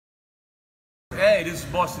Hey, this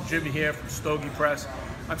is Boston Jimmie here from Stogie Press.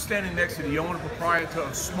 I'm standing next to the owner proprietor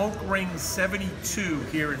of Smoke Ring 72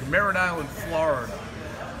 here in Merritt Island, Florida.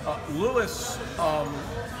 Louis,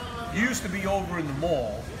 you used to be over in the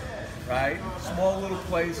mall, right? Small little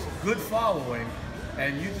place, good following,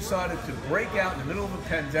 and you decided to break out in the middle of a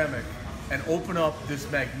pandemic and open up this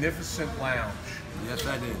magnificent lounge. Yes,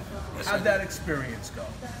 I did. Yes, How'd that experience go?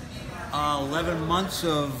 11 months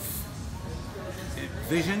of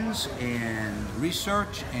visions and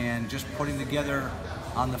research and just putting together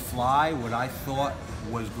on the fly what I thought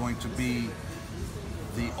was going to be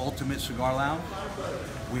the ultimate cigar lounge.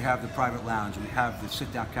 We have the private lounge, we have the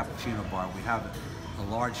sit-down cappuccino bar, we have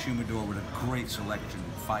a large humidor with a great selection,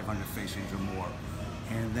 500 facings or more,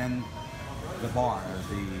 and then the bar,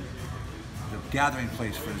 the gathering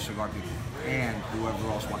place for the cigar people and whoever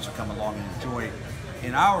else wants to come along and enjoy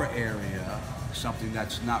in our area something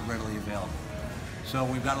that's not readily available. So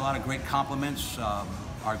we've got a lot of great compliments.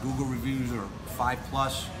 Our Google reviews are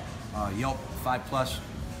 5+, Yelp 5+.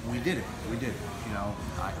 We did it. We did it. You know,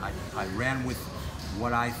 I ran with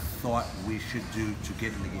what I thought we should do to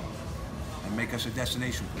get in the game and make us a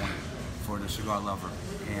destination point for the cigar lover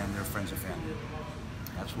and their friends and family.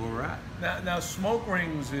 That's where we're at. Now Smoke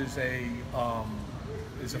Rings is a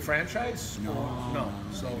franchise? No.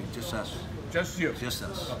 So just us. Just you. Just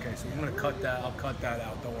us. Okay, so I'm gonna cut that. I'll cut that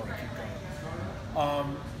out. Don't worry, keep going.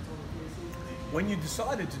 When you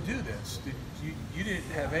decided to do this, you didn't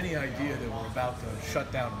have any idea that we're about to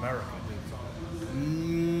shut down America, did you?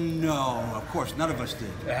 No, of course, none of us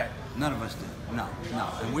did. None of us did. No.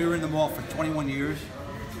 And we were in the mall for 21 years,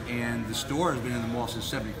 and the store has been in the mall since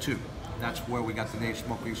 '72. That's where we got the name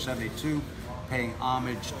Smoke Ring 72, paying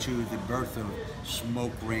homage to the birth of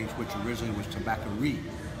Smoke Rings, which originally was Tobacco-Reed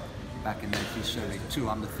back in 1972.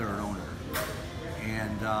 I'm the third owner.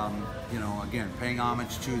 And, you know, again, paying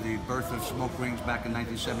homage to the birth of Smoke Rings back in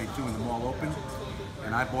 1972 when the mall opened.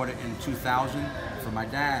 And I bought it in 2000 for my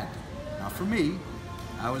dad. Not for me.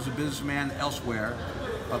 I was a businessman elsewhere,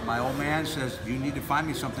 but my old man says, you need to find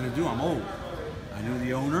me something to do. I'm old. I knew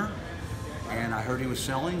the owner, and I heard he was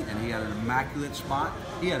selling, and he had an immaculate spot.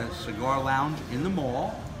 He had a cigar lounge in the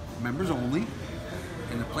mall, members only,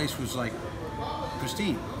 and the place was like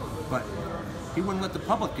pristine, but he wouldn't let the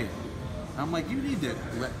public in. I'm like, you need to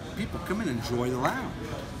let people come in and enjoy the lounge.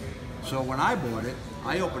 So when I bought it,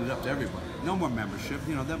 I opened it up to everybody. No more membership.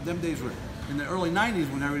 You know, them days were in the early '90s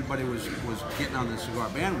when everybody was getting on the cigar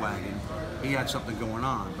bandwagon. He had something going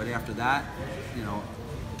on, but after that, you know,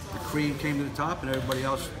 the cream came to the top and everybody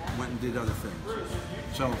else went and did other things.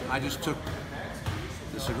 So I just took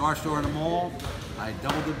the cigar store in the mall. I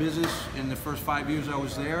doubled the business in the first 5 years I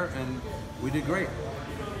was there, and we did great.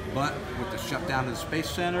 But with the shutdown of the Space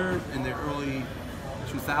Center in the early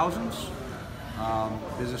 2000s,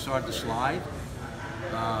 business started to slide.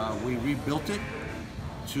 We rebuilt it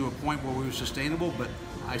to a point where we were sustainable, but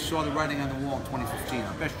I saw the writing on the wall in 2015.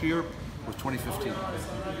 Our best year was 2015.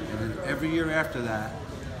 And then every year after that,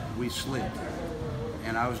 we slid.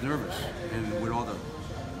 And I was nervous. And with all the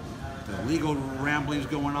legal ramblings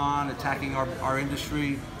going on, attacking our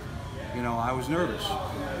industry, you know, I was nervous.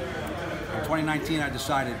 In 2019, I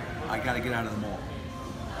decided I got to get out of the mall.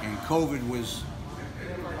 And COVID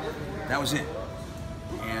that was it.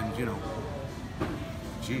 And, you know,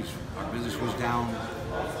 geez, our business was down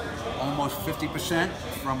almost 50%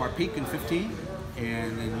 from our peak in 15.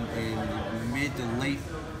 And in mid to late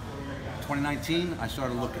 2019, I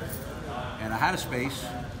started looking. And I had a space,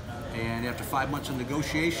 and after 5 months of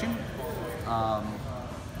negotiation,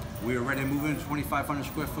 we were ready to move into a 2,500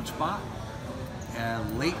 square foot spot.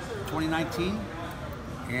 Late 2019,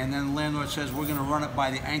 and then the landlord says we're going to run it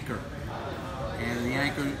by the anchor, and the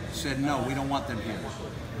anchor said no, we don't want them here.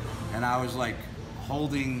 And I was like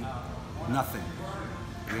holding nothing.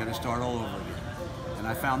 We had to start all over again. And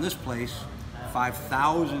I found this place,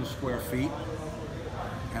 5,000 square feet,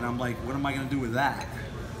 and I'm like, what am I going to do with that?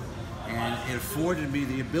 And it afforded me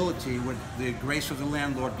the ability, with the grace of the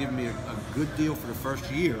landlord giving me a good deal for the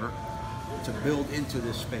first year, to build into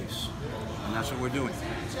this space. And that's what we're doing.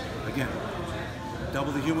 Again,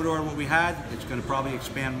 double the humidor of what we had. It's going to probably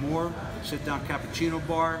expand more. Sit-down cappuccino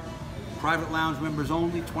bar, private lounge, members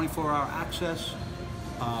only, 24-hour access,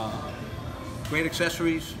 great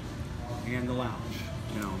accessories, and the lounge.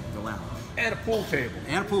 You know, the lounge. And a pool table.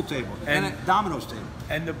 And a pool table. And a Domino's table.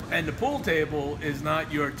 And the pool table is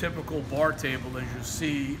not your typical bar table as you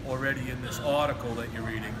see already in this article that you're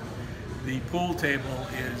reading. The pool table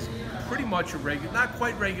is pretty much a not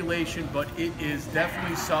quite regulation, but it is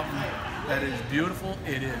definitely something that is beautiful.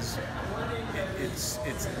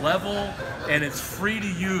 It's level and it's free to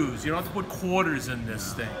use. You don't have to put quarters in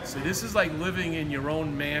this thing. So this is like living in your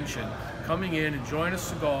own mansion, coming in, enjoying a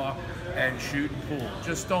cigar, and shooting pool.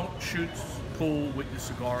 Just don't shoot pool with your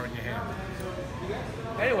cigar in your hand.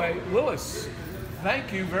 Anyway, Louis,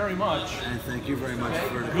 thank you very much. And thank you very much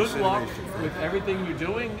for the Good luck consideration. with everything you're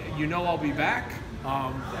doing. You know I'll be back.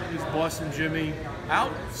 This is Boston Jimmie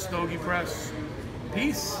out. Stogie Press.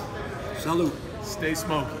 Peace. Salute. Stay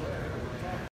smoky.